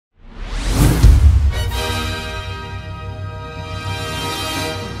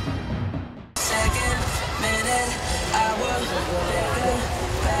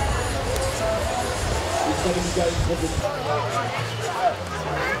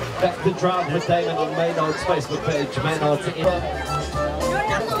Back to Drive with Damon on Maynard's Facebook page. Maynard's in.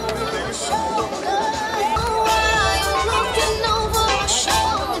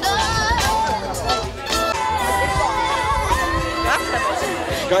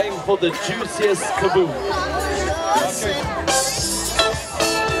 Going for the juiciest kaboom.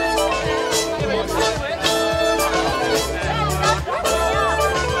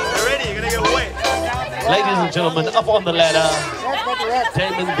 You're ready, you're gonna get wet. Ladies and gentlemen, up on the ladder,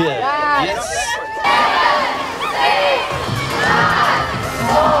 Damon Beard. Yes. 5,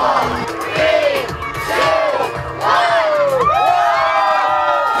 4, 3, 2, 1.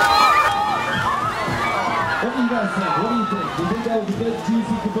 What do you guys think? What do you think? Do you think that was a good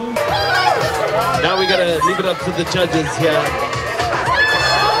juicy kaboom? Now we gotta leave it up to the judges here.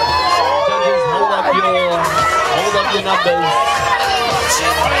 Judges, hold up your numbers.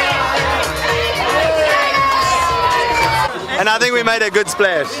 And I think we made a good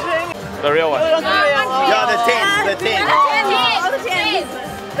splash. The real one. Yeah, the 10.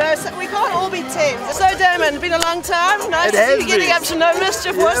 No, so we can't all be 10. So Damon, it's been a long time. Nice to see you getting up to no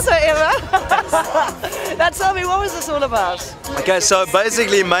mischief whatsoever. Now tell me, what was this all about? Okay, so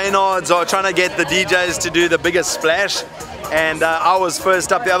basically Maynards are trying to get the DJs to do the biggest splash. And I was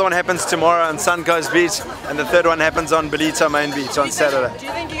first up. The other one happens tomorrow on Suncoast Beach, and the third one happens on Belito Main Beach on Saturday. Do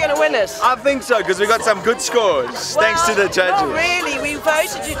you think you're going to win it? I think so, because we got some good scores, thanks to the judges. Well, really, we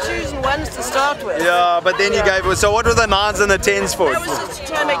voted you choosing ones to start with. Yeah, but then you gave us. So what were the 9s and the 10s for? That was just to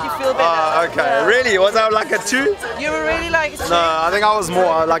try and make you feel better. Oh, okay. Yeah. Really? Was I like a 2? You were really like a 2? No, I think I was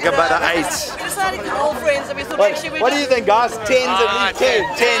more like about an 8. We decided to be all friends, and we thought actually we'd What do you think, guys? 10s at least?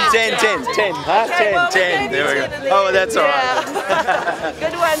 10, huh? Okay, 10. There we go. Oh, well, that's all right.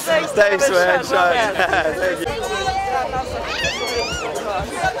 Good one, thanks. Thanks, man. Thank you. Thank you.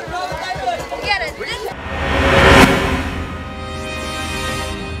 Get it.